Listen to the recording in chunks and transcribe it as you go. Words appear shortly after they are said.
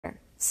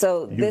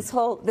So this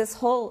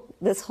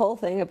whole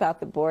thing about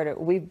the border,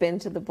 we've been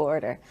to the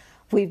border.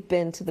 We've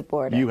been to the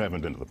border. You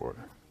haven't been to the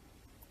border.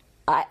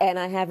 And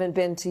I haven't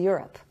been to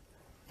Europe.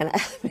 And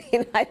I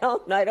mean, I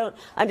don't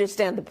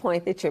understand the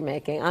point that you're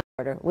making.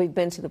 We've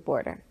been to the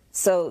border.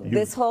 So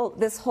this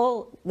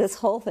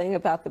whole thing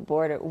about the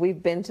border,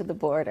 we've been to the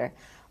border.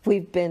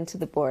 We've been to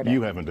the border.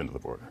 You haven't been to the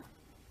border.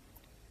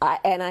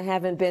 And I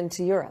haven't been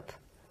to Europe.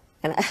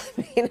 And I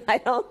mean, I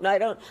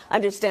don't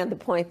understand the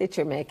point that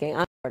you're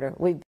making.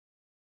 We've